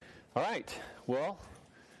All right. Well,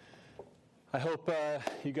 I hope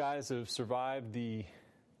you guys have survived the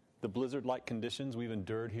blizzard-like conditions we've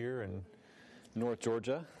endured here in North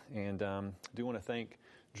Georgia. And I do want to thank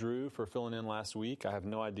Drew for filling in last week. I have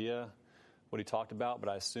no idea what he talked about, but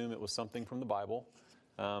I assume it was something from the Bible.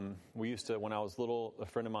 We used to, when I was little, a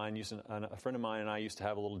friend of mine and I used to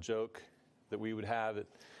have a little joke that we would have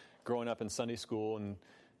growing up in Sunday school. And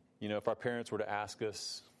if our parents were to ask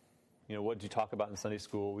us, what did you talk about in Sunday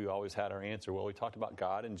school? We always had our answer. Well, we talked about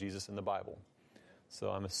God and Jesus in the Bible. So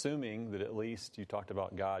I'm assuming that at least you talked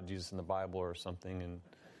about God, Jesus in the Bible, or something in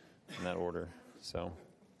that order.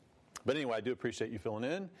 But anyway, I do appreciate you filling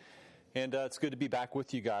in. And it's good to be back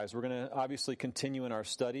with you guys. We're going to obviously continue in our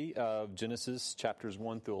study of Genesis chapters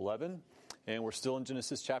 1 through 11. And we're still in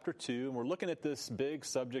Genesis chapter 2. And we're looking at this big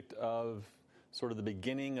subject of sort of the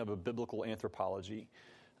beginning of a biblical anthropology.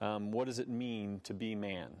 What does it mean to be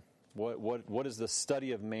man? What is the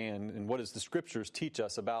study of man, and what does the Scriptures teach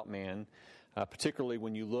us about man, particularly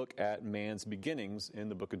when you look at man's beginnings in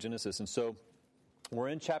the book of Genesis? And so we're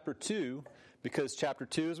in chapter 2, because chapter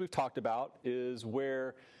 2, as we've talked about, is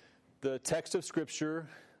where the text of Scripture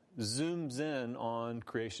zooms in on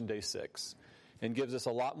creation day 6 and gives us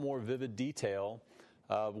a lot more vivid detail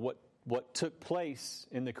of what took place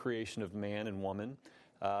in the creation of man and woman,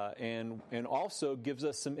 and also gives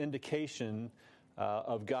us some indication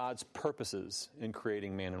of God's purposes in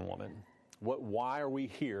creating man and woman. Why are we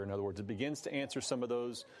here? In other words, it begins to answer some of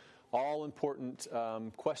those all-important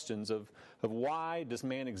questions of why does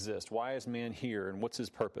man exist? Why is man here? And what's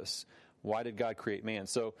his purpose? Why did God create man?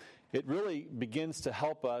 So it really begins to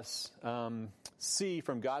help us see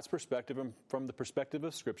from God's perspective and from the perspective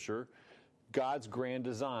of Scripture, God's grand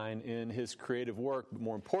design in His creative work, but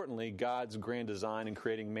more importantly, God's grand design in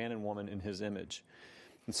creating man and woman in His image.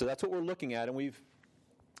 And so that's what we're looking at, and we've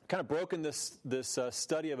kind of broken this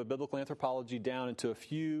study of a biblical anthropology down into a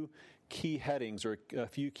few key headings or a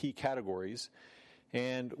few key categories.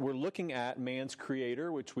 And we're looking at man's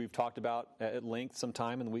creator, which we've talked about at length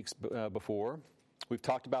sometime in the weeks before. We've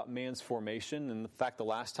talked about man's formation, and in fact, the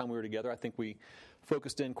last time we were together, I think we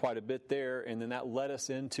focused in quite a bit there, and then that led us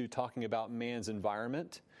into talking about man's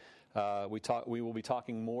environment. We will be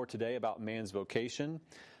talking more today about man's vocation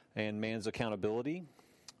and man's accountability,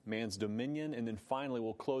 man's dominion, and then finally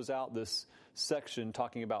we'll close out this section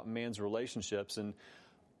talking about man's relationships. And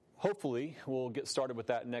hopefully we'll get started with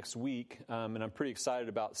that next week, and I'm pretty excited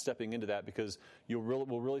about stepping into that, because we'll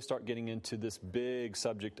really start getting into this big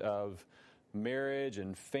subject of marriage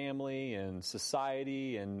and family and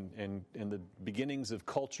society and the beginnings of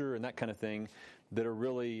culture and that kind of thing that are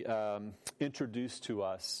really introduced to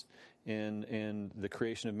us in the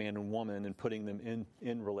creation of man and woman and putting them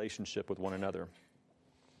in relationship with one another.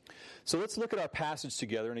 So let's look at our passage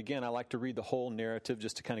together. And again, I like to read the whole narrative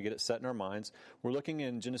just to kind of get it set in our minds. We're looking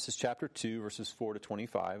in Genesis chapter 2, verses 4 to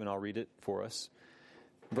 25, and I'll read it for us.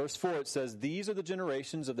 Verse 4, it says, "These are the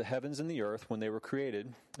generations of the heavens and the earth when they were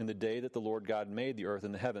created, in the day that the Lord God made the earth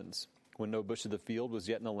and the heavens, when no bush of the field was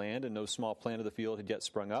yet in the land, and no small plant of the field had yet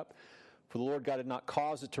sprung up. For the Lord God had not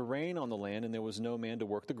caused it to rain on the land, and there was no man to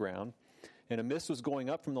work the ground. And a mist was going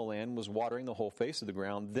up from the land and was watering the whole face of the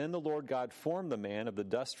ground. Then the Lord God formed the man of the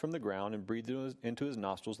dust from the ground and breathed into his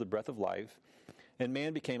nostrils the breath of life, and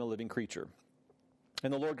man became a living creature.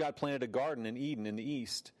 And the Lord God planted a garden in Eden in the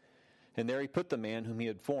east, and there he put the man whom he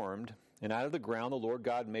had formed. And out of the ground the Lord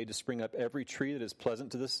God made to spring up every tree that is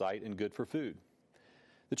pleasant to the sight and good for food.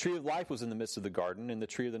 The tree of life was in the midst of the garden, and the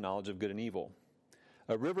tree of the knowledge of good and evil.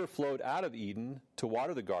 A river flowed out of Eden to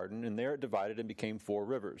water the garden, and there it divided and became 4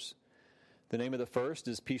 rivers. The name of the first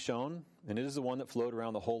is Pishon, and it is the one that flowed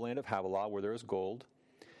around the whole land of Havilah, where there is gold.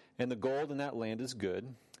 And the gold in that land is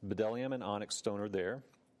good. Bdellium and onyx stone are there.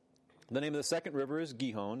 The name of the second river is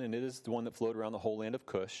Gihon, and it is the one that flowed around the whole land of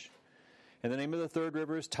Cush. And the name of the third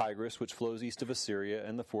river is Tigris, which flows east of Assyria,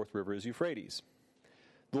 and the fourth river is Euphrates.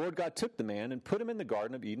 The Lord God took the man and put him in the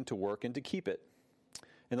garden of Eden to work and to keep it.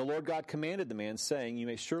 And the Lord God commanded the man, saying, You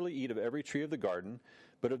may surely eat of every tree of the garden,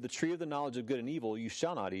 but of the tree of the knowledge of good and evil you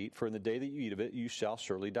shall not eat, for in the day that you eat of it you shall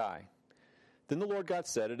surely die. Then the Lord God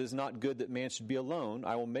said, It is not good that man should be alone.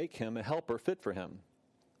 I will make him a helper fit for him.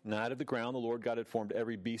 And out of the ground the Lord God had formed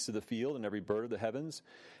every beast of the field and every bird of the heavens,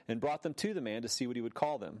 and brought them to the man to see what he would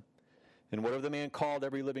call them. And whatever the man called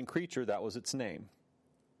every living creature, that was its name.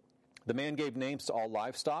 The man gave names to all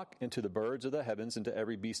livestock, and to the birds of the heavens, and to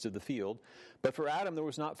every beast of the field. But for Adam there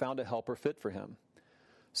was not found a helper fit for him.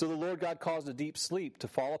 So the Lord God caused a deep sleep to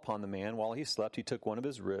fall upon the man. While he slept, he took one of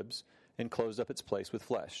his ribs, and closed up its place with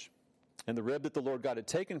flesh. And the rib that the Lord God had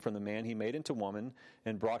taken from the man he made into woman,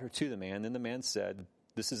 and brought her to the man. Then the man said,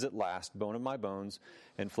 This is at last bone of my bones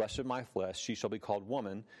and flesh of my flesh. She shall be called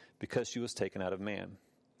woman, because she was taken out of man.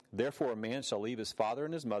 Therefore a man shall leave his father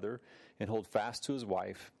and his mother and hold fast to his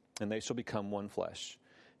wife, and they shall become one flesh.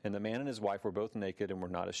 And the man and his wife were both naked and were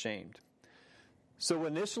not ashamed. So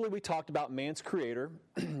initially we talked about man's creator,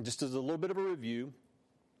 just as a little bit of a review.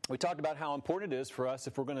 We talked about how important it is for us,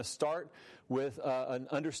 if we're going to start with an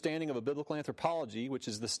understanding of a biblical anthropology, which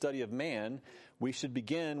is the study of man, we should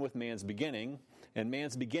begin with man's beginning, and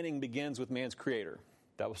man's beginning begins with man's creator.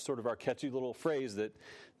 That was sort of our catchy little phrase that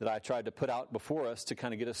I tried to put out before us to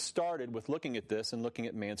kind of get us started with looking at this and looking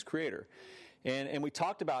at man's creator. And we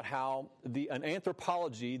talked about how an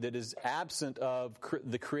anthropology that is absent of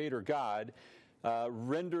the creator God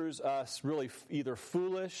renders us really either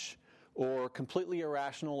foolish or completely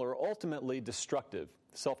irrational or ultimately destructive,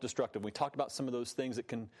 self-destructive. We talked about some of those things that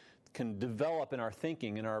can develop in our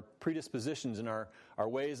thinking, in our predispositions, in our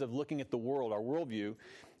ways of looking at the world, our worldview,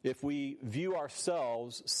 if we view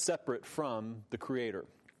ourselves separate from the Creator.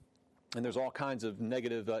 And there's all kinds of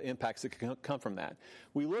negative impacts that can come from that.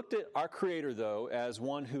 We looked at our Creator, though, as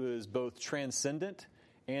one who is both transcendent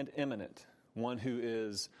and immanent, one who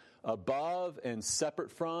is above and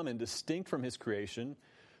separate from and distinct from His creation,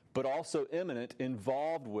 but also immanent,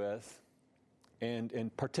 involved with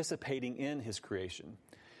and participating in His creation.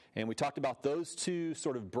 And we talked about those two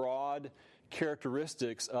sort of broad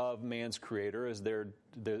characteristics of man's creator as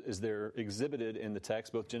they're exhibited in the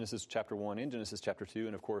text, both Genesis chapter 1 and Genesis chapter 2,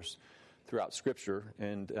 and of course throughout Scripture,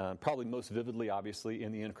 and probably most vividly, obviously,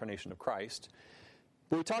 in the incarnation of Christ.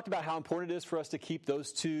 But we talked about how important it is for us to keep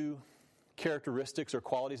those two characteristics or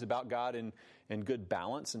qualities about God in good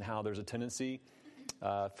balance, and how there's a tendency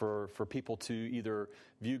for people to either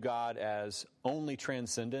view God as only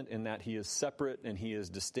transcendent in that He is separate and He is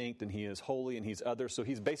distinct and He is holy and He's other. So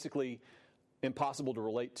He's basically impossible to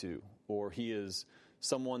relate to, or He is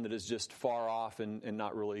someone that is just far off and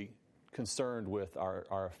not really concerned with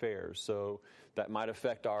our affairs. So that might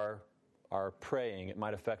affect our praying. It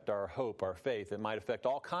might affect our hope, our faith. It might affect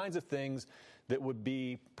all kinds of things that would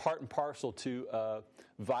be part and parcel to a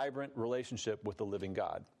vibrant relationship with the living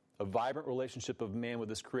God. A vibrant relationship of man with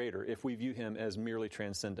his Creator, if we view Him as merely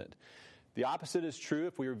transcendent. The opposite is true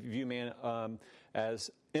if we view man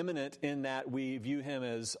as immanent, in that we view Him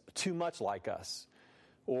as too much like us,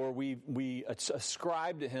 or we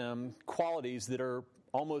ascribe to Him qualities that are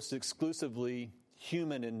almost exclusively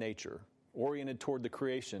human in nature, oriented toward the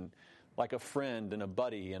creation, like a friend and a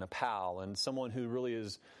buddy and a pal, and someone who really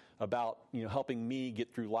is about helping me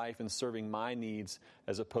get through life and serving my needs,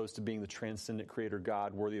 as opposed to being the transcendent Creator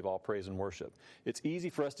God worthy of all praise and worship. It's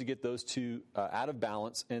easy for us to get those two out of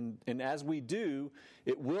balance, and as we do,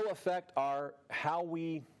 it will affect how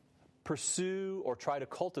we pursue or try to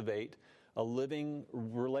cultivate a living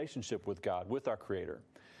relationship with God, with our Creator.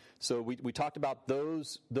 So we talked about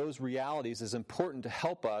those realities as important to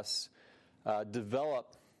help us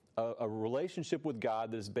develop a relationship with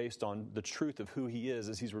God that is based on the truth of who He is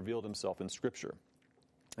as He's revealed Himself in Scripture,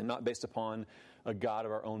 and not based upon a God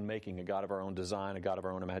of our own making, a God of our own design, a God of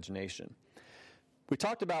our own imagination. We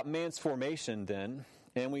talked about man's formation then,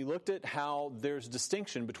 and we looked at how there's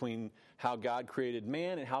distinction between how God created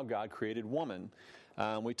man and how God created woman.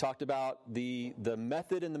 We talked about the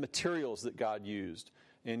method and the materials that God used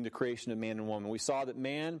in the creation of man and woman. We saw that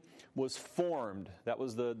man was formed. That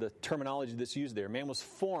was the terminology that's used there. Man was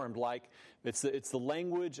formed like, it's the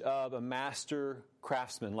language of a master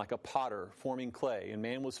craftsman, like a potter forming clay. And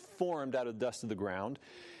man was formed out of the dust of the ground.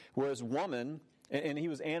 Whereas woman, and he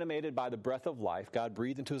was animated by the breath of life. God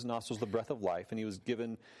breathed into his nostrils the breath of life, and he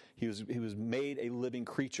was made a living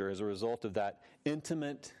creature as a result of that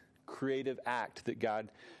intimate, creative act that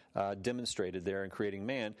God demonstrated there in creating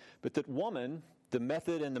man. But that woman, the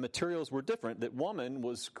method and the materials were different. That woman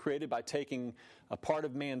was created by taking a part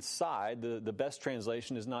of man's side. The best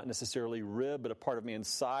translation is not necessarily rib, but a part of man's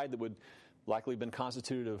side that would likely have been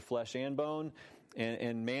constituted of flesh and bone.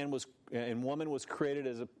 And woman was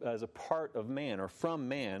created as a part of man or from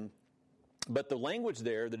man. But the language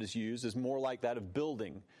there that is used is more like that of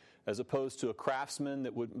building, as opposed to a craftsman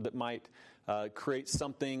that might create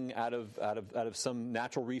something out of some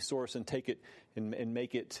natural resource and take it and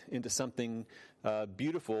make it into something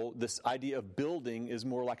beautiful. This idea of building is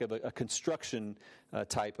more like a construction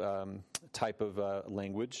type of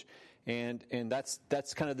language, and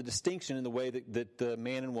that's kind of the distinction in the way that the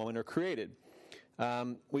man and woman are created.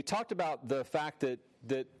 We talked about the fact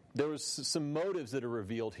that there was some motives that are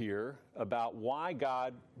revealed here about why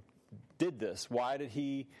God did this. Why did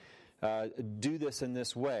He do this in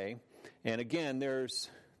this way? And again, there's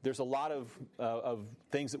a lot of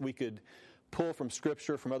things that we could pull from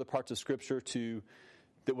Scripture, from other parts of Scripture, to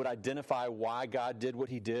that would identify why God did what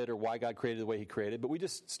he did or why God created the way he created, but we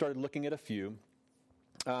just started looking at a few.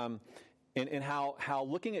 And how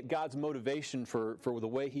looking at God's motivation for the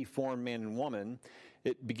way he formed man and woman,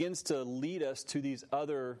 it begins to lead us to these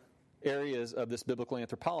other areas of this biblical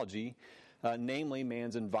anthropology, namely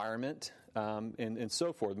man's environment and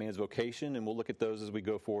so forth, man's vocation, and we'll look at those as we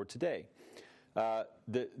go forward today.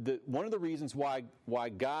 One of the reasons why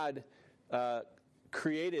God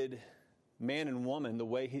created man and woman the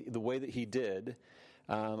way that he did,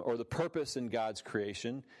 or the purpose in God's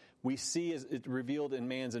creation, we see as it revealed in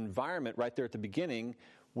man's environment right there at the beginning,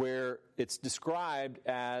 where it's described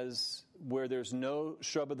as where there's no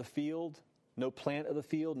shrub of the field, no plant of the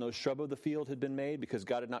field, no shrub of the field had been made because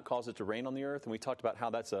God had not caused it to rain on the earth. And we talked about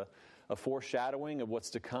how that's a foreshadowing of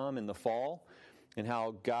what's to come in the fall, and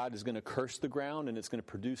how God is going to curse the ground and it's going to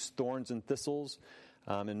produce thorns and thistles.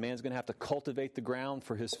 And man's going to have to cultivate the ground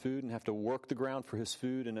for his food and have to work the ground for his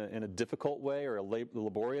food in a difficult way or a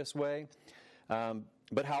laborious way.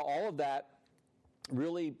 But how all of that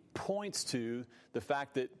really points to the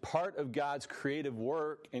fact that part of God's creative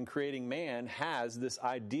work in creating man has this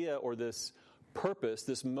idea or this purpose,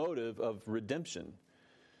 this motive of redemption.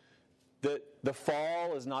 That the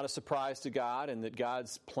fall is not a surprise to God, and that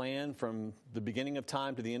God's plan from the beginning of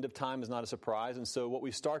time to the end of time is not a surprise. And so what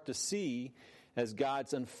we start to see as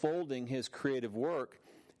God's unfolding his creative work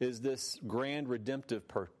is this grand redemptive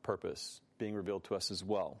purpose being revealed to us as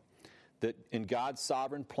well. That in God's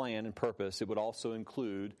sovereign plan and purpose, it would also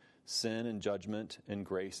include sin and judgment and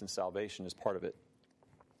grace and salvation as part of it.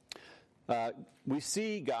 We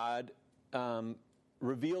see God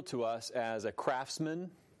revealed to us as a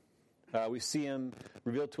craftsman. We see him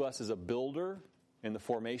revealed to us as a builder in the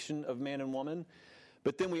formation of man and woman.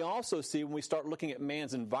 But then we also see, when we start looking at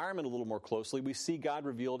man's environment a little more closely, we see God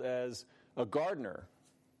revealed as a gardener.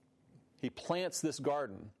 He plants this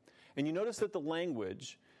garden. And you notice that the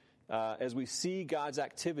language, as we see God's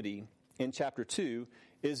activity in chapter 2,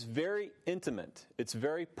 is very intimate. It's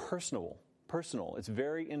very personal. It's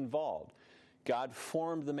very involved. God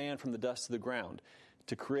formed the man from the dust of the ground.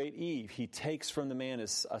 To create Eve, he takes from the man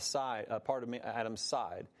a part of Adam's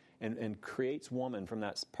side and creates woman from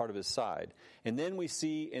that part of his side. And then we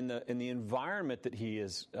see in the environment that he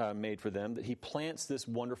has made for them that he plants this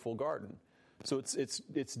wonderful garden. So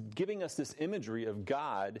it's giving us this imagery of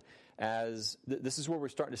God as this is where we're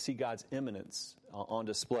starting to see God's immanence on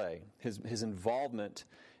display. His involvement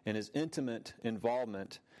and his intimate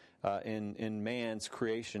involvement in man's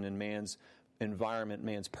creation and man's environment,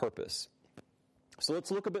 man's purpose. So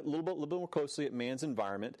let's look a little bit more closely at man's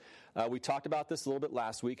environment. We talked about this a little bit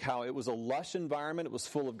last week, how it was a lush environment. It was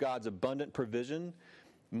full of God's abundant provision,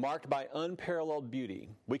 marked by unparalleled beauty.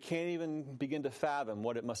 We can't even begin to fathom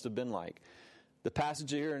what it must have been like. The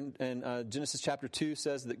passage here in Genesis chapter 2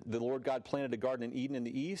 says that the Lord God planted a garden in Eden in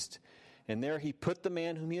the east, and there he put the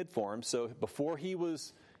man whom he had formed. So before he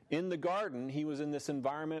was in the garden, he was in this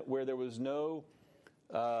environment where there was no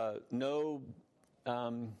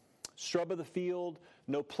shrub of the field,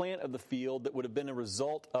 no plant of the field that would have been a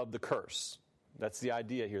result of the curse. That's the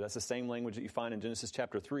idea here. That's the same language that you find in Genesis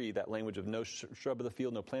chapter 3, that language of no shrub of the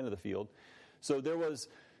field, no plant of the field. So there was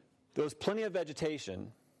plenty of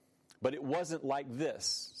vegetation, but it wasn't like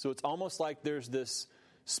this. So it's almost like there's this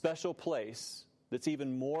special place that's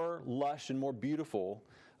even more lush and more beautiful,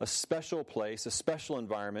 a special place, a special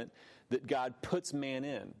environment that God puts man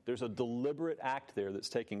in. There's a deliberate act there that's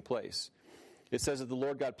taking place. It says that the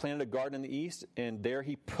Lord God planted a garden in the east, and there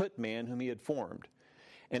he put man whom he had formed.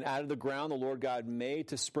 And out of the ground the Lord God made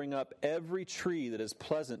to spring up every tree that is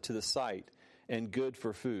pleasant to the sight and good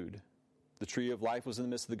for food. The tree of life was in the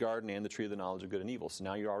midst of the garden, and the tree of the knowledge of good and evil. So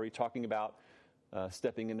now you're already talking about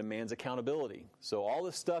stepping into man's accountability. So all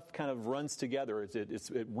this stuff kind of runs together.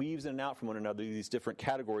 It weaves in and out from one another, these different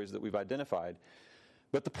categories that we've identified.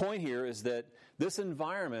 But the point here is that this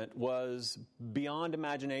environment was beyond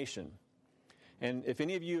imagination. And if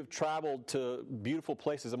any of you have traveled to beautiful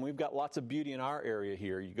places, I mean, we've got lots of beauty in our area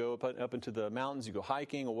here. You go up into the mountains, you go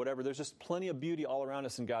hiking or whatever. There's just plenty of beauty all around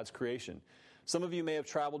us in God's creation. Some of you may have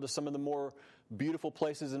traveled to some of the more beautiful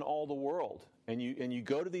places in all the world. And you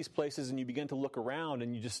go to these places and you begin to look around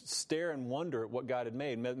and you just stare and wonder at what God had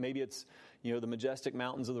made. Maybe it's, the majestic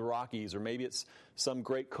mountains of the Rockies, or maybe it's some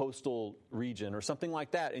great coastal region or something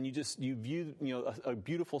like that. And you view, a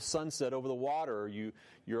beautiful sunset over the water. Or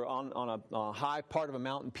you're on a high part of a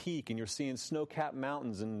mountain peak and you're seeing snow-capped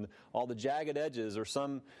mountains and all the jagged edges, or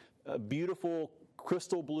some beautiful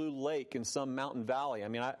crystal blue lake in some mountain valley. I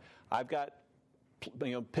mean, I've got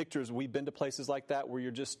pictures. We've been to places like that where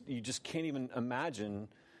you just can't even imagine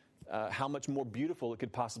how much more beautiful it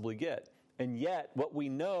could possibly get. And yet, what we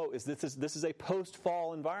know is this is a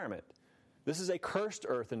post-fall environment. This is a cursed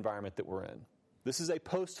earth environment that we're in. This is a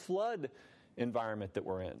post-flood environment that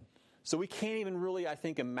we're in. So we can't even really, I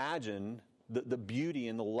think, imagine the beauty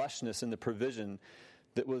and the lushness and the provision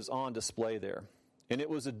that was on display there. And it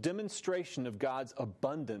was a demonstration of God's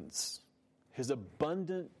abundance, his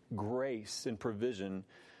abundant grace and provision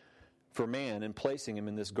for man in placing him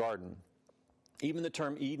in this garden. Even the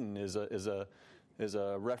term Eden is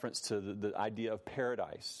a reference to the idea of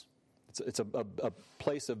paradise. It's a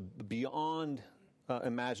place of beyond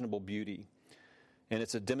imaginable beauty. And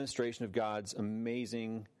it's a demonstration of God's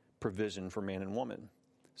amazing provision for man and woman.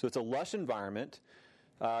 So it's a lush environment.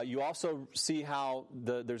 You also see how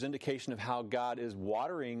there's indication of how God is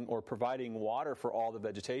watering or providing water for all the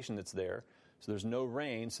vegetation that's there. So there's no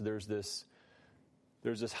rain, so there's this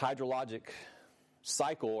hydrologic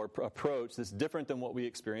cycle or approach that's different than what we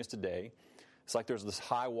experience today. It's like there's this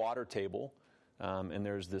high water table, and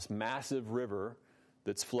there's this massive river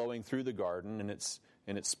that's flowing through the garden, and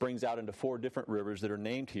it springs out into 4 different rivers that are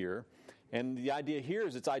named here. And the idea here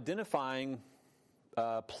is it's identifying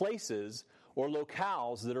places or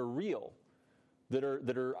locales that are real, that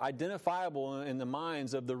are identifiable in the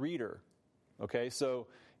minds of the reader. Okay, so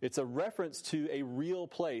it's a reference to a real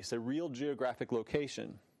place, a real geographic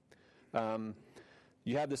location.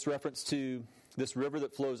 You have this reference to this river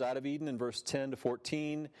that flows out of Eden in verse 10 to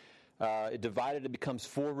 14. It divided, it becomes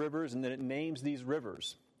 4 rivers, and then it names these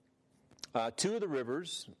rivers. 2 of the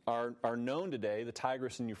rivers are known today, the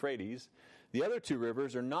Tigris and Euphrates. The other 2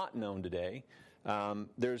 rivers are not known today.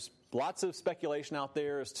 There's lots of speculation out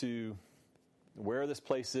there as to where this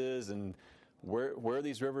place is and where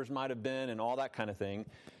these rivers might have been and all that kind of thing.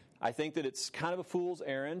 I think that it's kind of a fool's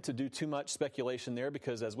errand to do too much speculation there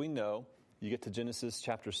because, as we know, you get to Genesis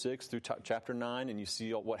chapter 6 through chapter 9 and you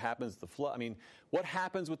see what happens with the flood. I mean, what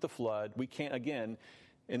happens with the flood, we can't, again,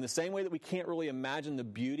 in the same way that we can't really imagine the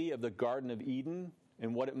beauty of the Garden of Eden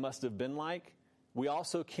and what it must have been like, we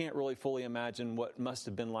also can't really fully imagine what must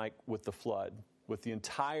have been like with the flood, with the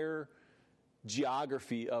entire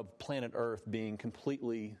geography of planet Earth being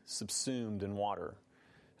completely subsumed in water.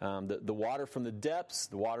 The water from the depths,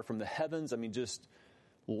 the water from the heavens, I mean, just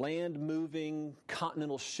land moving,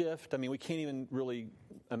 continental shift. I mean, we can't even really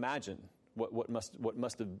imagine what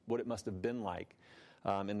it must have been like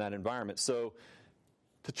in that environment. So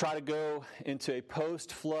to try to go into a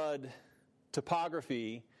post-flood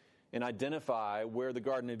topography and identify where the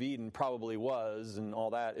Garden of Eden probably was and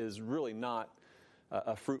all that is really not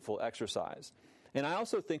a fruitful exercise. And I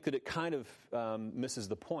also think that it kind of misses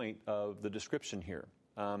the point of the description here.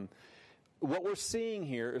 What we're seeing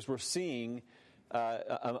here is we're seeing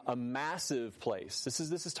a massive place. This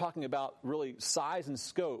is talking about really size and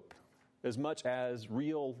scope as much as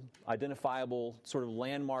real identifiable sort of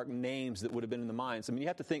landmark names that would have been in the minds. I mean, you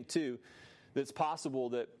have to think, too, that it's possible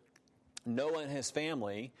that Noah and his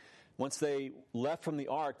family, once they left from the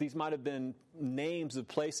ark, these might have been names of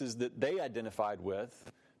places that they identified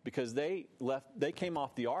with because they came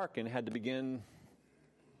off the ark and had to begin,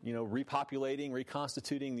 repopulating,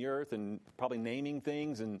 reconstituting the earth and probably naming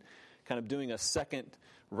things and kind of doing a second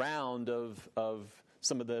round of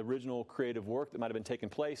some of the original creative work that might have been taking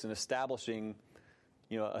place and establishing,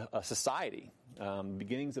 a society,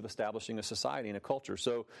 beginnings of establishing a society and a culture.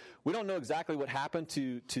 So we don't know exactly what happened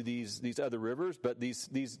to these other rivers, but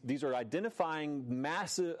these are identifying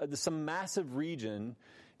some massive region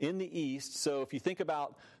in the east. So if you think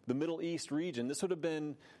about the Middle East region, this would have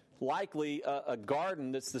been likely a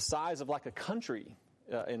garden that's the size of like a country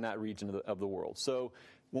in that region of the world. So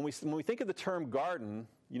when we think of the term garden,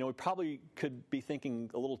 we probably could be thinking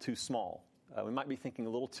a little too small. We might be thinking a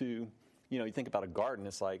little too, you think about a garden,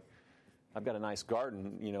 it's like, I've got a nice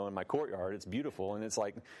garden, in my courtyard. It's beautiful, and it's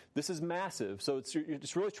like, this is massive. So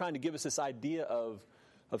it's really trying to give us this idea of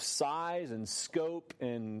size and scope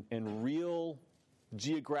and real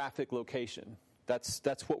geographic location.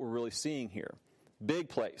 That's what we're really seeing here. Big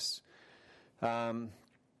place. And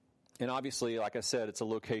obviously, like I said, it's a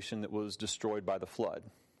location that was destroyed by the flood.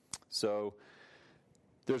 So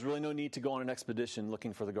there's really no need to go on an expedition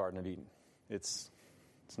looking for the Garden of Eden. It's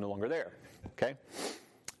no longer there. Okay?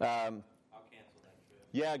 I'll cancel that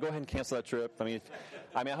trip. Yeah, go ahead and cancel that trip. I mean,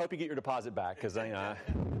 I hope you get your deposit back because I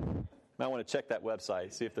might want to check that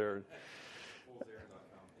website, see if they're.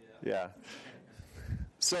 Yeah.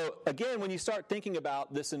 So again, when you start thinking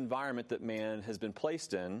about this environment that man has been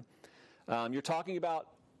placed in, you're talking about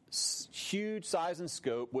huge size and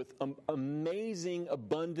scope with amazing,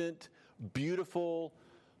 abundant, beautiful,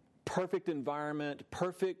 perfect environment,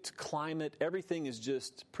 perfect climate. Everything is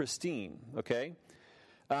just pristine, okay?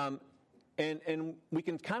 And And we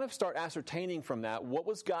can kind of start ascertaining from that, what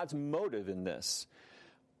was God's motive in this?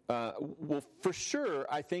 Well, for sure,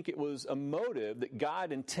 I think it was a motive that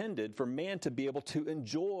God intended for man to be able to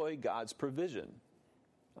enjoy God's provision.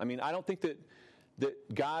 I mean, I don't think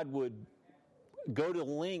that God would go to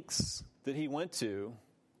lengths that he went to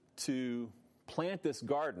plant this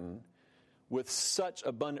garden with such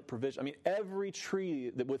abundant provision. I mean, every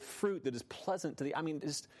tree that with fruit that is pleasant to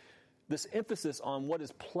just this emphasis on what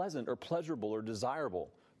is pleasant or pleasurable or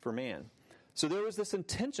desirable for man. So there was this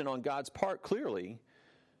intention on God's part, clearly,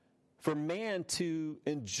 for man to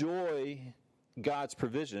enjoy God's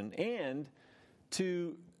provision and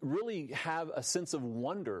to really have a sense of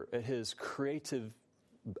wonder at his creative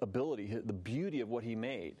ability, the beauty of what he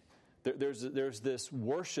made. There's this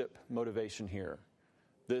worship motivation here,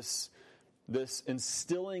 this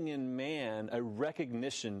instilling in man a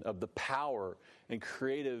recognition of the power and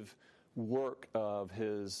creative work of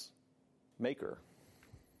his maker.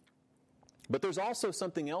 But there's also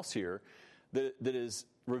something else here that is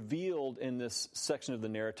revealed in this section of the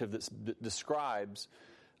narrative that describes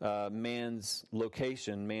man's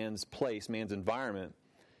location, man's place, man's environment.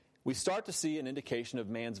 We start to see an indication of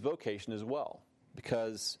man's vocation as well,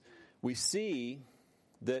 because we see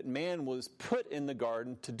that man was put in the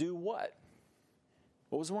garden to do what?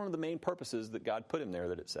 What was one of the main purposes that God put him there,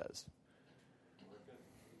 that it says?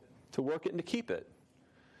 To work it and to keep it.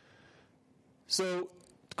 So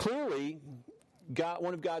clearly,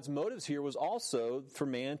 one of God's motives here was also for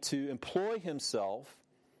man to employ himself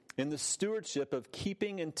in the stewardship of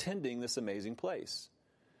keeping and tending this amazing place.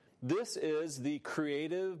 This is the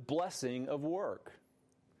creative blessing of work.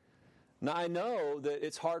 Now, I know that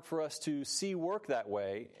it's hard for us to see work that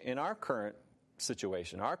way in our current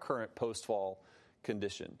situation, our current post-fall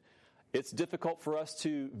condition. It's difficult for us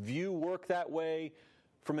to view work that way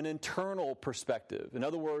from an internal perspective. In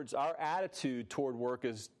other words, our attitude toward work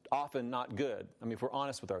is often not good. I mean, if we're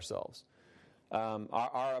honest with ourselves.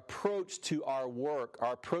 Our approach to our work,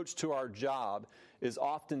 our approach to our job is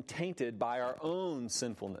often tainted by our own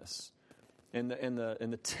sinfulness and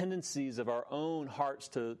the tendencies of our own hearts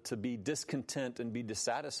to be discontent and be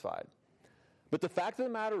dissatisfied. But the fact of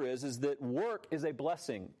the matter is that work is a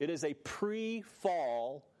blessing. It is a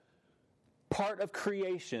pre-fall, part of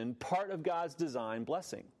creation, part of God's design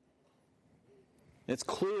blessing. It's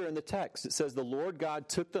clear in the text. It says, the Lord God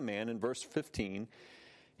took the man, in verse 15,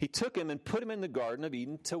 he took him and put him in the Garden of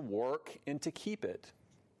Eden to work and to keep it.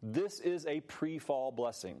 This is a pre-fall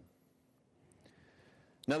blessing.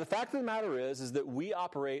 Now, the fact of the matter is that we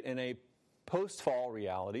operate in a post-fall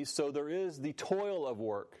reality, so there is the toil of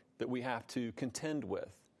work that we have to contend with.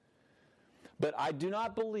 But I do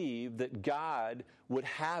not believe that God would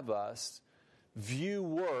have us view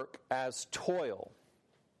work as toil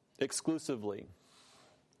exclusively.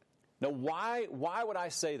 Now, why would I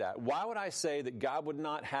say that? Why would I say that God would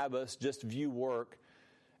not have us just view work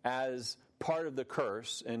as part of the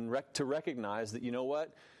curse and to recognize that, you know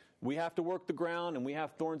what? We have to work the ground and we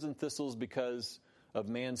have thorns and thistles because of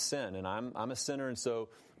man's sin. And I'm a sinner, and so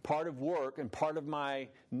part of work and part of my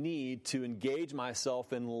need to engage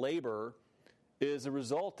myself in labor is a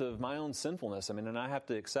result of my own sinfulness. I mean, and I have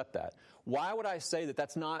to accept that. Why would I say that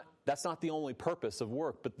that's not the only purpose of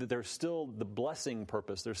work, but that there's still the blessing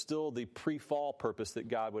purpose, there's still the pre-fall purpose that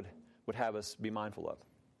God would have us be mindful of?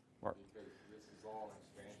 Mark? Because this is all an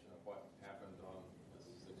expansion of what happened on the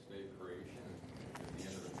sixth-day creation. At the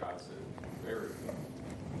end of it, God said, very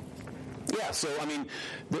good. Yeah, so I mean,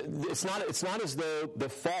 it's not as though the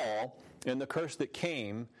fall and the curse that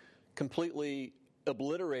came completely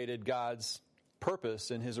obliterated God's purpose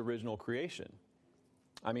in his original creation.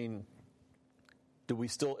 I mean,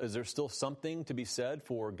 is there still something to be said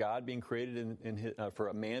for God being created for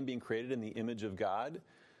a man being created in the image of God,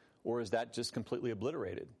 or is that just completely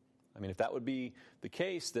obliterated? I mean, if that would be the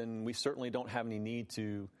case, then we certainly don't have any need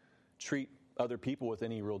to treat other people with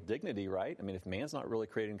any real dignity, right? I mean, if man's not really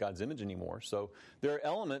created in God's image anymore. So there are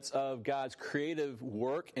elements of God's creative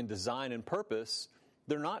work and design and purpose.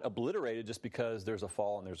 They're not obliterated just because there's a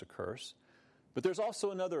fall and there's a curse. But there's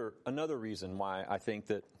also another reason why I think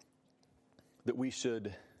that we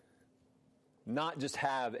should not just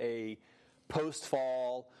have a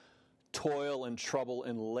post-fall toil and trouble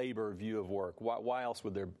and labor view of work. Why else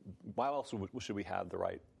should we have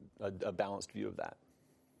a balanced view of that?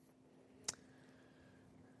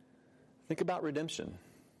 Think about redemption.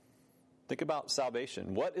 Think about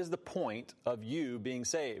salvation. What is the point of you being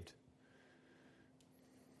saved?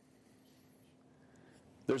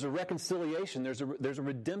 There's a reconciliation. There's a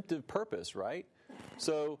redemptive purpose, right?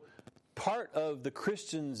 So part of the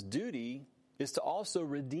Christian's duty is to also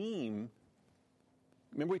redeem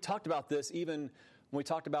Remember we talked about this even when we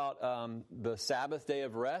talked about the Sabbath day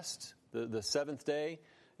of rest, the seventh day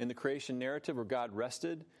in the creation narrative where God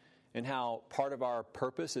rested, and how part of our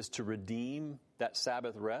purpose is to redeem that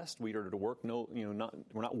Sabbath rest. We are to work. We're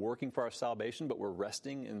not working for our salvation, but we're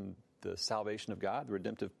resting in the salvation of God, the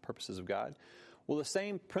redemptive purposes of God. Well, the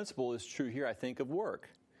same principle is true here, I think, of work.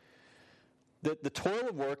 That the toil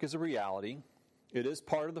of work is a reality. It is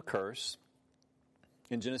part of the curse.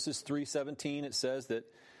 In Genesis 3:17, it says that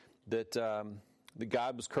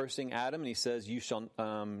God was cursing Adam, and He says, "You shall."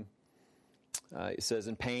 It says,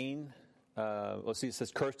 "In pain." It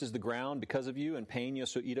says, "Cursed is the ground because of you, and pain you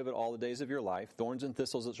shall eat of it all the days of your life. Thorns and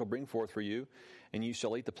thistles it shall bring forth for you, and you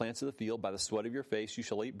shall eat the plants of the field. By the sweat of your face you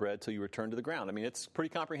shall eat bread till you return to the ground." I mean, it's pretty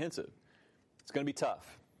comprehensive. It's going to be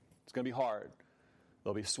tough. It's going to be hard.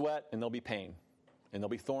 There'll be sweat, and there'll be pain. And there'll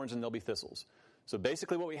be thorns, and there'll be thistles. So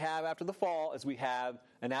basically what we have after the fall is we have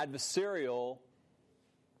an adversarial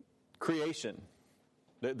creation.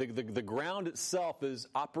 The ground itself is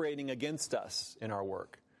operating against us in our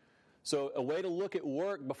work. So a way to look at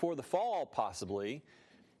work before the fall, possibly,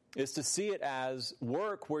 is to see it as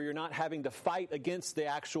work where you're not having to fight against the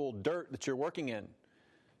actual dirt that you're working in.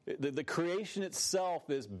 The creation itself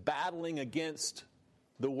is battling against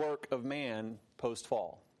the work of man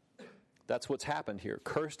post-fall. That's what's happened here.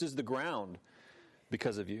 Cursed is the ground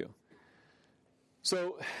because of you.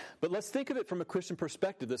 So, but let's think of it from a Christian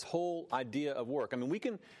perspective, this whole idea of work. I mean,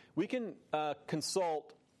 we can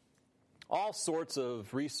consult all sorts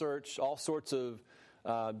of research, all sorts of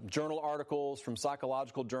journal articles from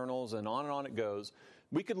psychological journals, and on it goes.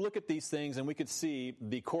 We could look at these things and we could see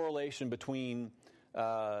the correlation between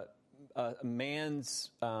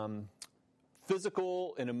man's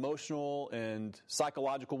physical and emotional and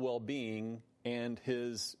psychological well-being and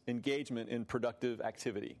his engagement in productive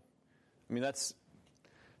activity. I mean,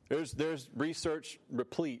 there's research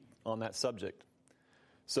replete on that subject.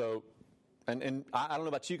 So, and I don't know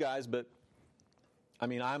about you guys, but I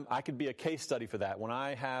mean, I could be a case study for that. When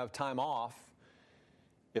I have time off,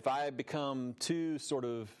 if I become too sort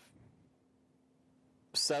of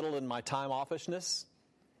settled in my time offishness,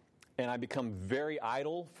 and I become very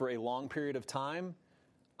idle for a long period of time,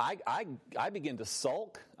 I begin to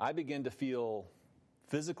sulk. I begin to feel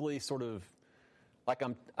physically sort of like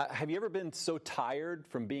have you ever been so tired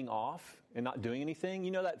from being off and not doing anything? You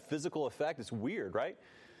know that physical effect? It's weird, right?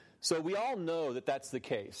 So we all know that that's the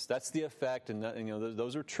case. That's the effect, and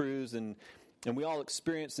those are truths, and we all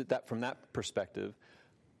experience that from that perspective.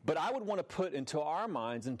 But I would want to put into our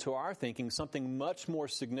minds, into our thinking, something much more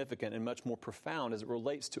significant and much more profound as it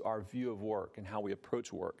relates to our view of work and how we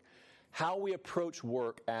approach work. How we approach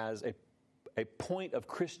work as a point of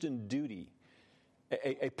Christian duty,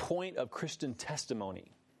 a point of Christian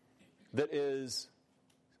testimony that is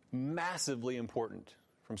massively important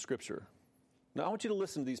from Scripture. Now, I want you to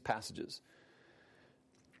listen to these passages.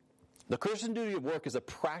 The Christian duty of work is a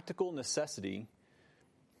practical necessity,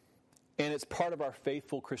 and it's part of our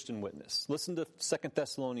faithful Christian witness. Listen to 2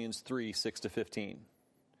 Thessalonians 3, 6-15.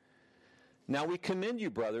 "Now we commend you,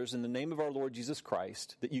 brothers, in the name of our Lord Jesus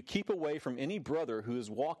Christ, that you keep away from any brother who is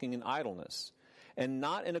walking in idleness, and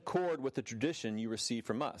not in accord with the tradition you received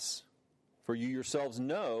from us. For you yourselves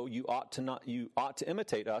know you ought to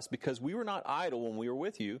imitate us, because we were not idle when we were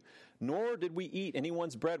with you, nor did we eat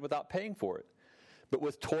anyone's bread without paying for it. But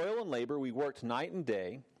with toil and labor we worked night and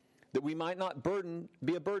day, that we might not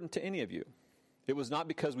be a burden to any of you. It was not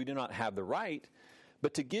because we do not have the right,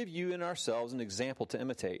 but to give you and ourselves an example to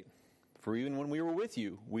imitate. For even when we were with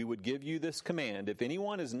you, we would give you this command: if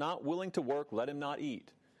anyone is not willing to work, let him not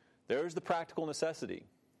eat." There's the practical necessity.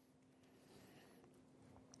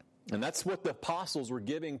 And that's what the apostles were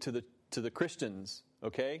giving to the Christians,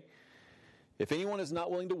 okay? "If anyone is not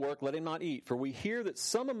willing to work, let him not eat. For we hear that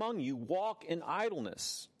some among you walk in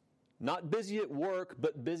idleness, not busy at work,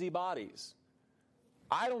 but busybodies."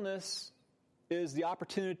 Idleness is the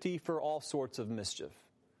opportunity for all sorts of mischief.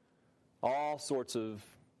 All sorts of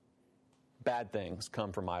bad things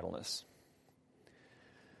come from idleness.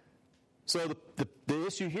 So the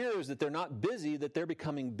issue here is that they're not busy, that they're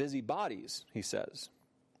becoming busybodies, he says.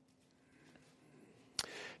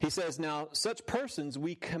 He says, "Now, such persons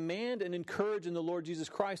we command and encourage in the Lord Jesus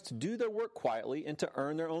Christ to do their work quietly and to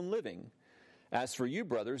earn their own living. As for you,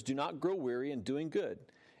 brothers, do not grow weary in doing good.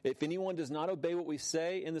 If anyone does not obey what we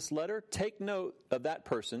say in this letter, take note of that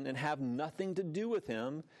person and have nothing to do with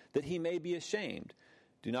him, that he may be ashamed.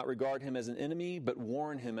 Do not regard him as an enemy, but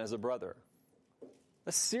warn him as a brother."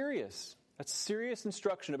 That's serious. That's serious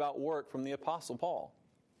instruction about work from the Apostle Paul.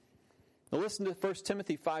 Now listen to 1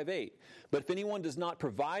 Timothy 5:8. But if anyone does not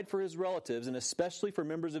provide for his relatives, and especially for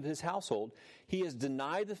members of his household, he has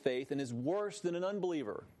denied the faith and is worse than an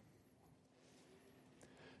unbeliever.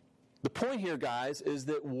 The point here, guys, is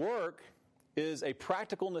that work is a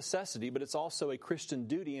practical necessity, but it's also a Christian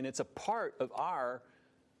duty, and it's a part of our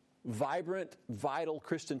vibrant, vital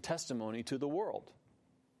Christian testimony to the world.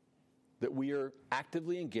 That we are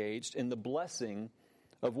actively engaged in the blessing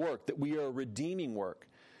of work, that we are redeeming work.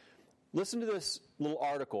 Listen to this little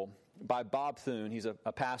article by Bob Thune. He's a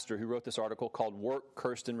pastor who wrote this article called Work,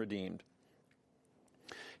 Cursed and Redeemed.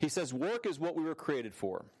 He says, work is what we were created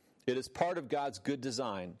for. It is part of God's good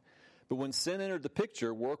design. But when sin entered the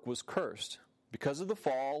picture, work was cursed. Because of the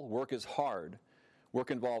fall, work is hard.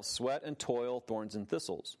 Work involves sweat and toil, thorns and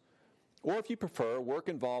thistles. Or if you prefer, work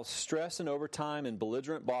involves stress and overtime and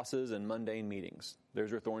belligerent bosses and mundane meetings.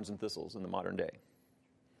 There's your thorns and thistles in the modern day.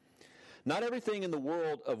 Not everything in the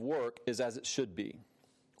world of work is as it should be.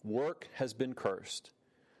 Work has been cursed.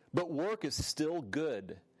 But work is still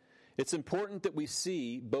good. It's important that we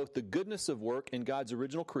see both the goodness of work in God's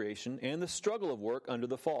original creation and the struggle of work under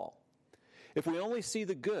the fall. If we only see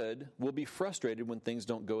the good, we'll be frustrated when things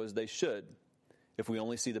don't go as they should. If we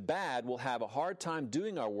only see the bad, we'll have a hard time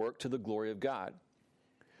doing our work to the glory of God.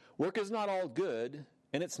 Work is not all good,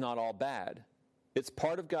 and it's not all bad. It's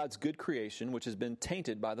part of God's good creation, which has been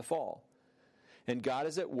tainted by the fall. And God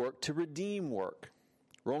is at work to redeem work.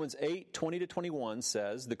 Romans 8:20-21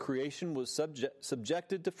 says, the creation was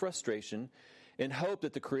subjected to frustration in hope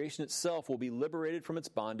that the creation itself will be liberated from its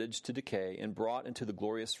bondage to decay and brought into the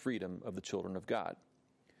glorious freedom of the children of God.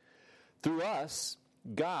 Through us,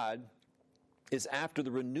 God is after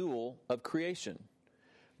the renewal of creation.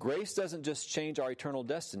 Grace doesn't just change our eternal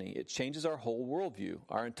destiny, it changes our whole worldview,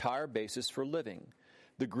 our entire basis for living,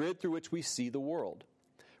 the grid through which we see the world.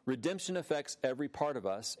 Redemption affects every part of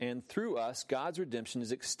us, and through us, God's redemption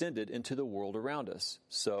is extended into the world around us.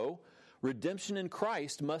 So, redemption in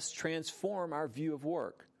Christ must transform our view of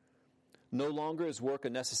work. No longer is work a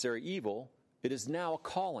necessary evil, it is now a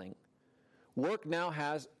calling. Work now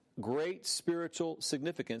has great spiritual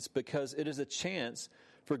significance because it is a chance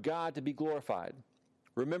for God to be glorified.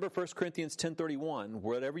 Remember 1 Corinthians 10:31,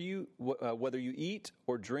 whether you eat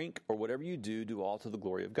or drink or whatever you do, do all to the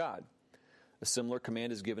glory of God. A similar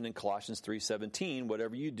command is given in Colossians 3:17,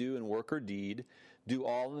 whatever you do in work or deed, do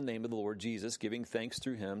all in the name of the Lord Jesus, giving thanks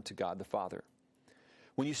through him to God the Father.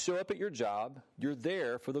 When you show up at your job, you're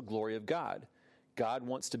there for the glory of God. God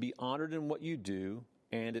wants to be honored in what you do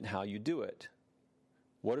and in how you do it.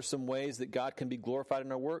 What are some ways that God can be glorified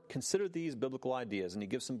in our work? Consider these biblical ideas, and he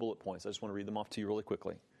gives some bullet points. I just want to read them off to you really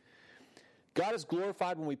quickly. God is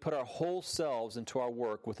glorified when we put our whole selves into our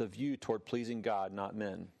work with a view toward pleasing God, not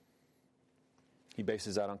men. He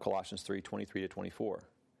bases that on Colossians 3:23-24.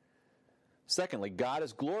 Secondly, God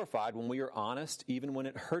is glorified when we are honest, even when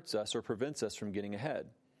it hurts us or prevents us from getting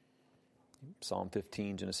ahead. Psalm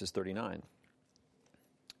 15, Genesis 39.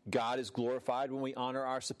 God is glorified when we honor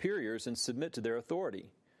our superiors and submit to their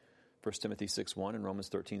authority. 1 Timothy 6:1 and Romans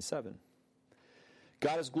 13:7.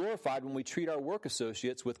 God is glorified when we treat our work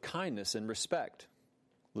associates with kindness and respect.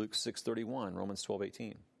 Luke 6:31, Romans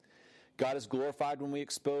 12:18. God is glorified when we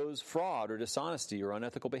expose fraud or dishonesty or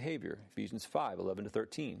unethical behavior. Ephesians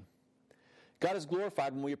 5:11-13. God is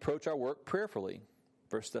glorified when we approach our work prayerfully.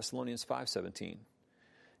 1 Thessalonians 5:17.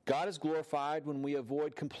 God is glorified when we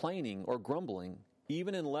avoid complaining or grumbling,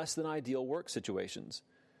 even in less than ideal work situations.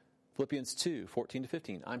 Philippians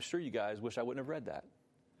 2:14-15. I'm sure you guys wish I wouldn't have read that.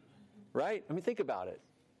 Right? I mean, think about it.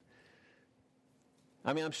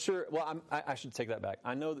 I mean, I'm sure, I should take that back.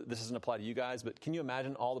 I know that this doesn't apply to you guys, but can you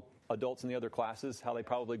imagine all the adults in the other classes, how they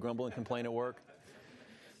probably grumble and complain at work?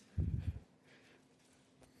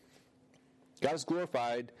 God is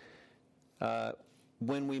glorified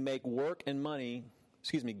when we make work and money,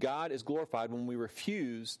 God is glorified when we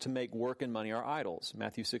refuse to make work and money our idols.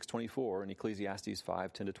 Matthew 6:24 and Ecclesiastes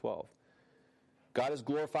 5:10-12. God is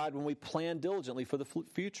glorified when we plan diligently for the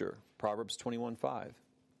future. Proverbs 21:5.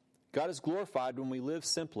 God is glorified when we live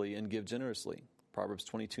simply and give generously. Proverbs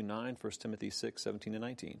 22:9, 1 Timothy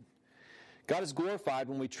 6:17-19. God is glorified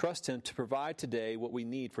when we trust him to provide today what we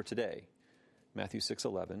need for today. Matthew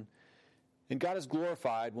 6:11. And God is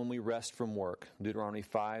glorified when we rest from work. Deuteronomy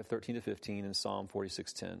 5:13-15 and Psalm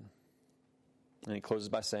 46:10. And he closes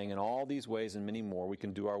by saying, in all these ways and many more, we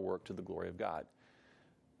can do our work to the glory of God.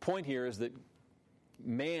 Point here is that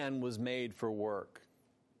man was made for work.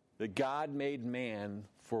 That God made man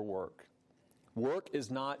for work. Work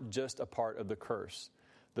is not just a part of the curse.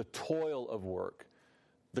 The toil of work,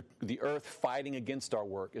 the earth fighting against our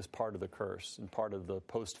work is part of the curse and part of the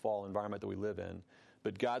post-fall environment that we live in.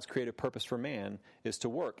 but God's creative purpose for man is to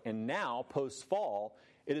work. And now, post-fall,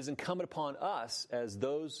 it is incumbent upon us as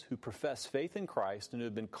those who profess faith in Christ and who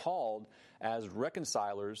have been called as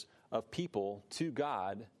reconcilers of people to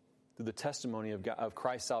God through the testimony of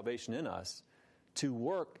Christ's salvation in us, to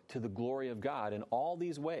work to the glory of God in all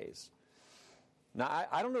these ways. Now,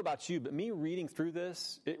 I don't know about you, but me reading through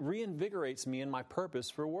this, it reinvigorates me in my purpose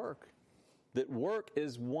for work. That work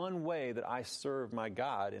is one way that I serve my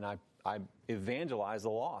God and I evangelize the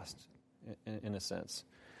lost, in a sense.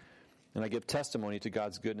 And I give testimony to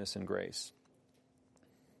God's goodness and grace.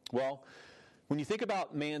 Well, when you think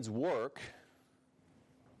about man's work,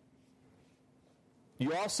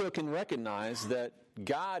 you also can recognize that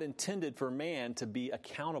God intended for man to be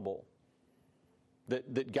accountable.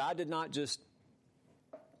 That God did not just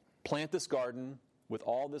plant this garden with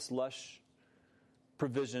all this lush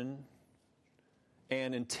provision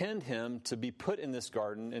and intend him to be put in this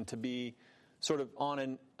garden and to be sort of on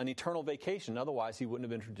an eternal vacation. Otherwise, he wouldn't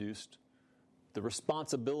have introduced the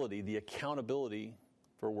responsibility, the accountability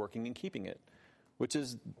for working and keeping it, which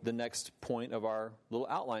is the next point of our little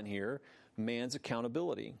outline here, man's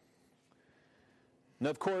accountability.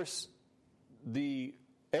 Now, of course, the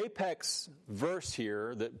apex verse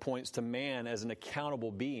here that points to man as an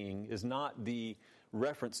accountable being is not the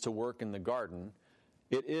reference to work in the garden.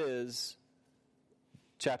 It is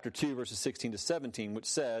chapter 2, verses 16 to 17, which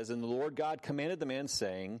says, "And the Lord God commanded the man,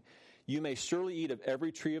 saying, You may surely eat of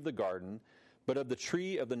every tree of the garden, but of the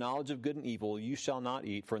tree of the knowledge of good and evil you shall not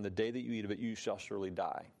eat, for in the day that you eat of it you shall surely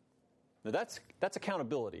die." Now that's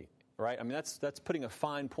accountability, right? I mean, that's putting a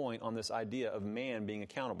fine point on this idea of man being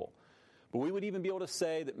accountable. But we would even be able to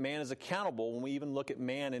say that man is accountable when we even look at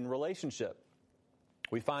man in relationship.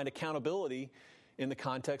 We find accountability in the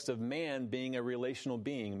context of man being a relational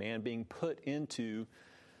being, man being put into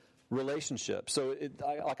relationship. So,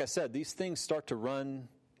 like I said, these things start to run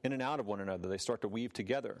in and out of one another. They start to weave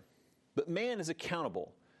together. But man is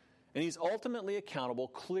accountable. And he's ultimately accountable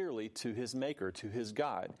clearly to his Maker, to his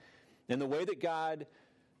God. And the way that God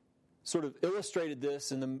sort of illustrated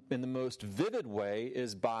this in the most vivid way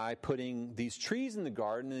is by putting these trees in the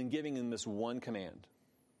garden and giving them this one command.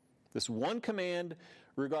 This one command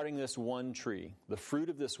regarding this one tree, the fruit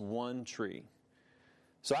of this one tree.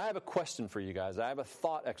 So I have a question for you guys. I have a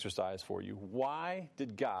thought exercise for you. Why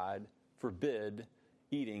did God forbid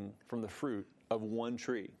eating from the fruit of one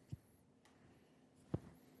tree?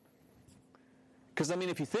 Because, I mean,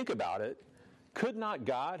 if you think about it, could not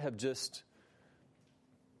God have just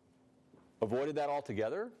avoided that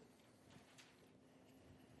altogether?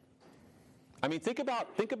 I mean, think about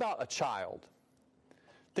a child.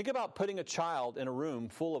 Think about putting a child in a room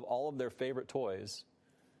full of all of their favorite toys.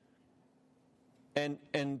 And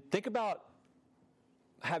think about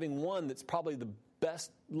having one that's probably the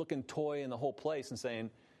best looking toy in the whole place and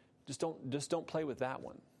saying, just don't play with that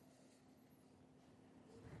one.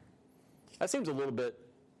 That seems a little bit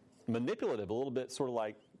manipulative, a little bit sort of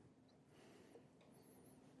like.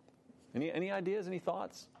 Any ideas, any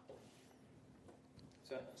thoughts?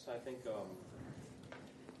 So I think God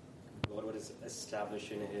was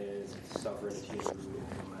establishing his sovereignty and rule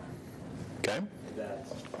of man. Okay. That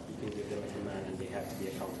he can give them a command and they have to be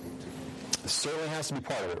accountable to. It certainly has to be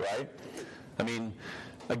part of it, right? I mean,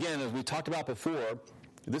 again, as we talked about before,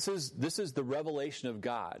 this is the revelation of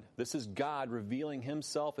God. This is God revealing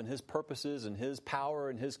himself and his purposes and his power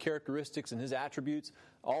and his characteristics and his attributes.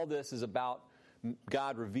 All this is about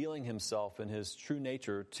God revealing himself and his true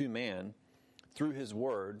nature to man through his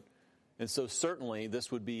word. And so certainly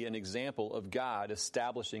this would be an example of God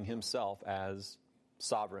establishing himself as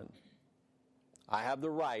sovereign. I have the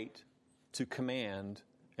right to command,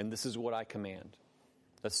 and this is what I command.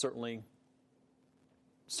 That's certainly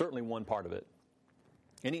one part of it.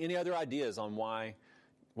 Any other ideas on why,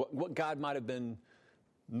 what God might have been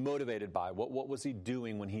motivated by? What was he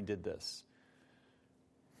doing when he did this?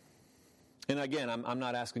 And again, I'm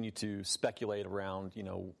not asking you to speculate around,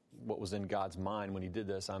 what was in God's mind when he did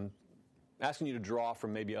this. I'm asking you to draw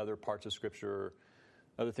from maybe other parts of Scripture,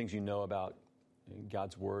 other things you know about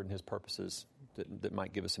God's Word and his purposes that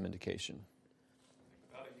might give us some indication.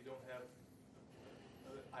 About it, you don't have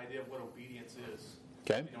an idea of what obedience is.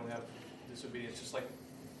 Okay. You don't have disobedience. Just like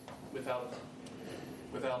without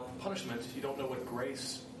punishment, you don't know what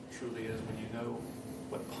grace truly is when you know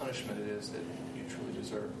what punishment it is that you truly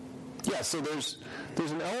deserve. Yeah, so there's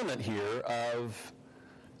an element here of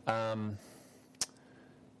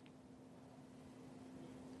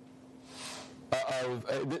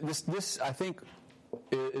this I think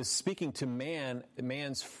is speaking to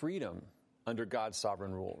man's freedom under God's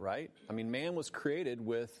sovereign rule, right? I mean, man was created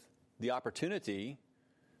with the opportunity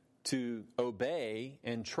to obey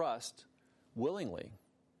and trust willingly,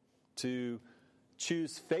 to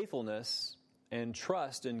choose faithfulness and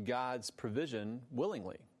trust in God's provision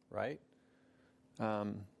willingly, right? Let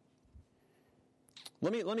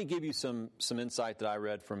me give you some insight that I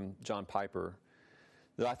read from John Piper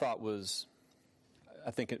that I thought was,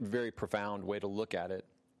 I think, a very profound way to look at it.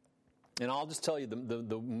 And I'll just tell you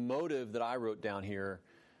the motive that I wrote down here,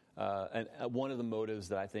 and one of the motives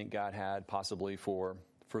that I think God had possibly for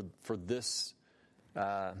this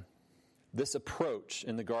this approach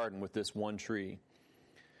in the garden with this one tree.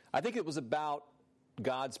 I think it was about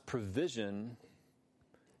God's provision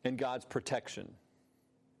and God's protection.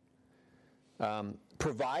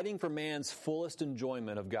 Providing for man's fullest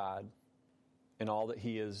enjoyment of God and all that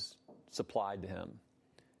He has supplied to him,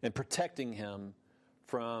 and protecting him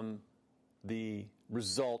from the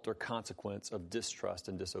result or consequence of distrust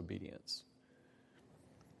and disobedience.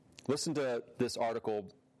 Listen to this article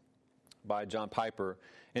by John Piper,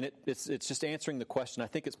 and it's just answering the question. I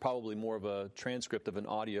think it's probably more of a transcript of an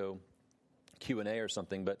audio Q&A or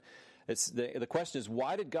something, but it's the question is,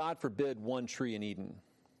 why did God forbid one tree in Eden?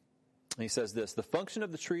 And he says this: the function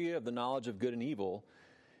of the tree of the knowledge of good and evil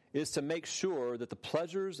is to make sure that the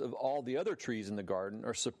pleasures of all the other trees in the garden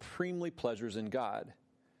are supremely pleasures in God.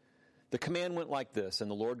 The command went like this: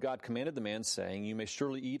 and the Lord God commanded the man, saying, you may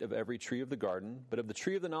surely eat of every tree of the garden, but of the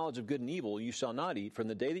tree of the knowledge of good and evil you shall not eat, for in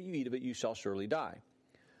the day that you eat of it you shall surely die.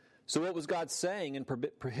 So what was God saying in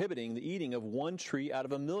prohibiting the eating of one tree out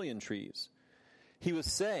of 1,000,000 trees? He was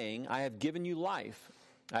saying, I have given you life.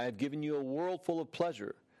 I have given you a world full of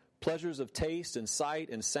pleasure. Pleasures of taste and sight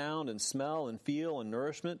and sound and smell and feel and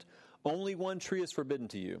nourishment. Only one tree is forbidden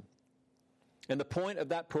to you. And the point of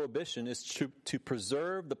that prohibition is to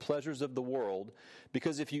preserve the pleasures of the world,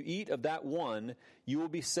 because if you eat of that one, you will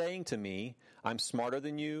be saying to me, I'm smarter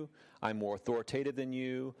than you, I'm more authoritative than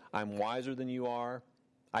you, I'm wiser than you are,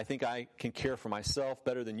 I think I can care for myself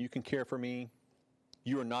better than you can care for me,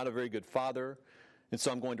 you are not a very good father, and so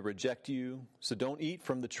I'm going to reject you. So don't eat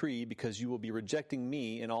from the tree, because you will be rejecting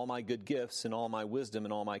me and all my good gifts and all my wisdom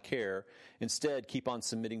and all my care. Instead, keep on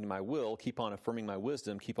submitting to my will, keep on affirming my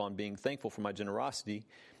wisdom, keep on being thankful for my generosity,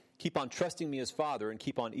 keep on trusting me as Father, and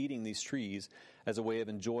keep on eating these trees as a way of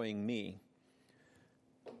enjoying me.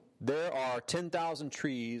 There are 10,000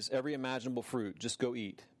 trees, every imaginable fruit. Just go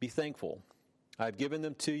eat. Be thankful. I've given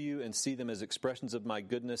them to you, and see them as expressions of my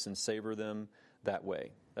goodness and savor them that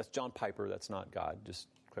way. That's John Piper. That's not God. Just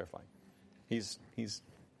clarifying. He's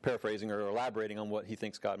paraphrasing or elaborating on what he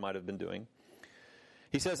thinks God might have been doing.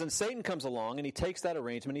 He says, and Satan comes along and he takes that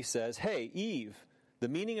arrangement. He says, hey, Eve, the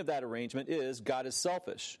meaning of that arrangement is God is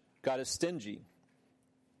selfish. God is stingy.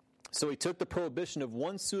 So he took the prohibition of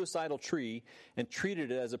one suicidal tree and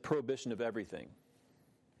treated it as a prohibition of everything.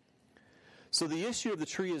 So the issue of the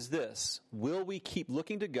tree is this: will we keep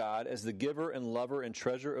looking to God as the giver and lover and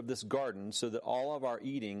treasure of this garden, so that all of our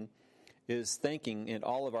eating is thanking and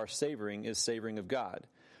all of our savoring is savoring of God?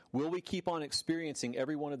 Will we keep on experiencing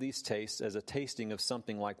every one of these tastes as a tasting of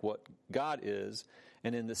something like what God is,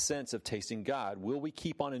 and in the sense of tasting God? Will we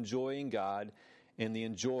keep on enjoying God in the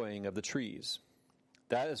enjoying of the trees?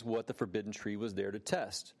 That is what the forbidden tree was there to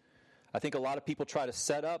test. I think a lot of people try to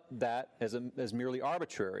set up that as merely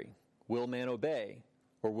arbitrary. Will man obey,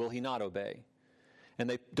 or will he not obey? And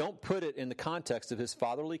they don't put it in the context of his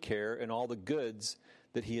fatherly care and all the goods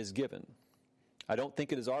that he has given. I don't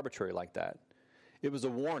think it is arbitrary like that. It was a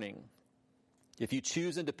warning. If you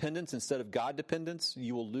choose independence instead of God dependence,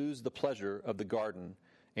 you will lose the pleasure of the garden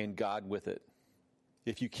and God with it.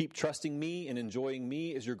 If you keep trusting me and enjoying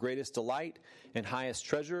me as your greatest delight and highest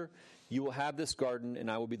treasure, you will have this garden,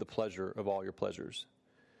 and I will be the pleasure of all your pleasures.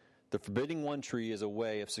 The forbidding one tree is a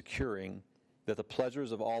way of securing that the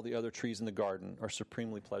pleasures of all the other trees in the garden are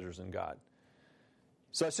supremely pleasures in God.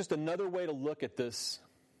 So it's just another way to look at this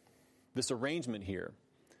arrangement here,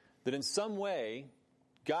 that in some way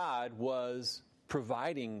God was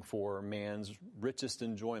providing for man's richest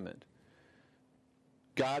enjoyment.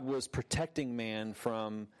 God was protecting man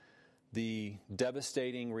from the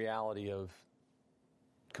devastating reality of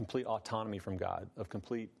complete autonomy from God, of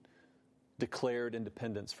complete declared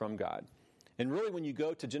independence from God. And really, when you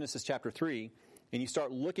go to Genesis chapter 3 and you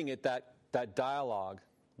start looking at that dialogue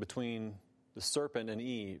between the serpent and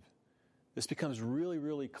Eve, this becomes really,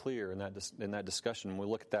 really clear in that discussion when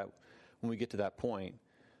we look at that, when we get to that point.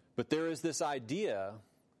 But there is this idea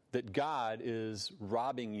that God is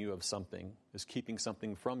robbing you of something, is keeping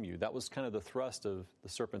something from you. That was kind of the thrust of the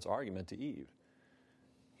serpent's argument to Eve.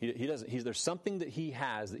 There's something that he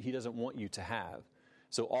has that he doesn't want you to have.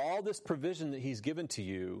 So all this provision that he's given to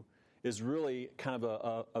you is really kind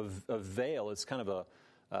of a veil. It's kind of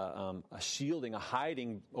a shielding, a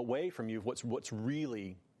hiding away from you of what's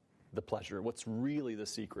really the pleasure, what's really the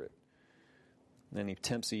secret. And then he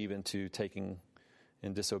tempts Eve into taking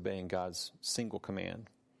and disobeying God's single command.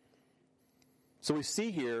 So we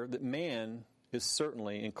see here that man is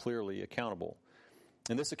certainly and clearly accountable.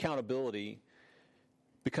 And this accountability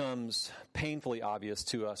becomes painfully obvious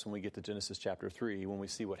to us when we get to Genesis chapter 3, when we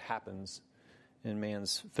see what happens in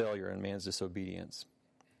man's failure and man's disobedience.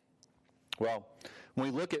 Well,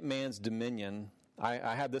 when we look at man's dominion,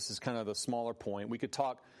 I have this as kind of a smaller point. We could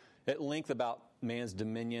talk at length about man's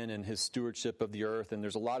dominion and his stewardship of the earth, and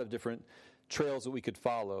there's a lot of different trails that we could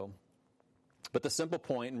follow. But the simple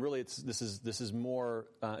point, and really this is more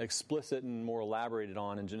explicit and more elaborated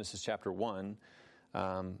on in Genesis chapter 1,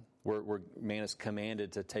 where man is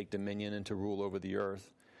commanded to take dominion and to rule over the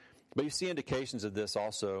earth. But you see indications of this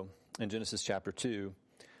also in Genesis chapter 2,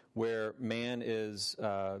 where man is,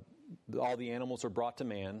 all the animals are brought to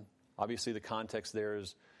man. Obviously the context there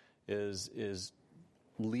is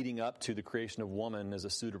leading up to the creation of woman as a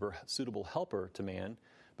suitable helper to man.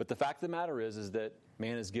 But the fact of the matter is that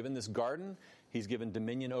man is given this garden. He's given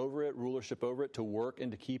dominion over it, rulership over it, to work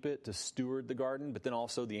and to keep it, to steward the garden. But then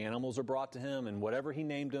also the animals are brought to him, and whatever he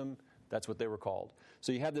named them, that's what they were called.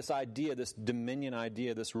 So you have this idea, this dominion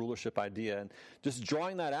idea, this rulership idea, and just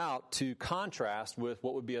drawing that out to contrast with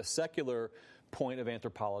what would be a secular point of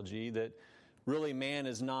anthropology, that really man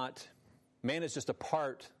is just a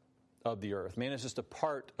part of the earth. Man is just a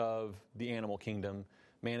part of the animal kingdom.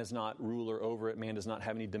 Man is not ruler over it. Man does not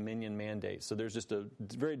have any dominion mandate. So there's just a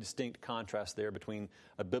very distinct contrast there between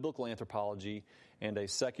a biblical anthropology and a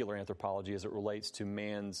secular anthropology as it relates to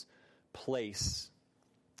man's place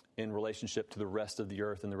in relationship to the rest of the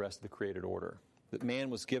earth and the rest of the created order. That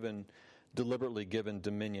man was deliberately given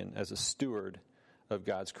dominion as a steward of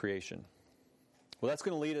God's creation. Well, that's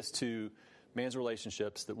going to lead us to man's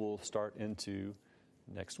relationships that we'll start into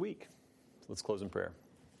next week. So let's close in prayer.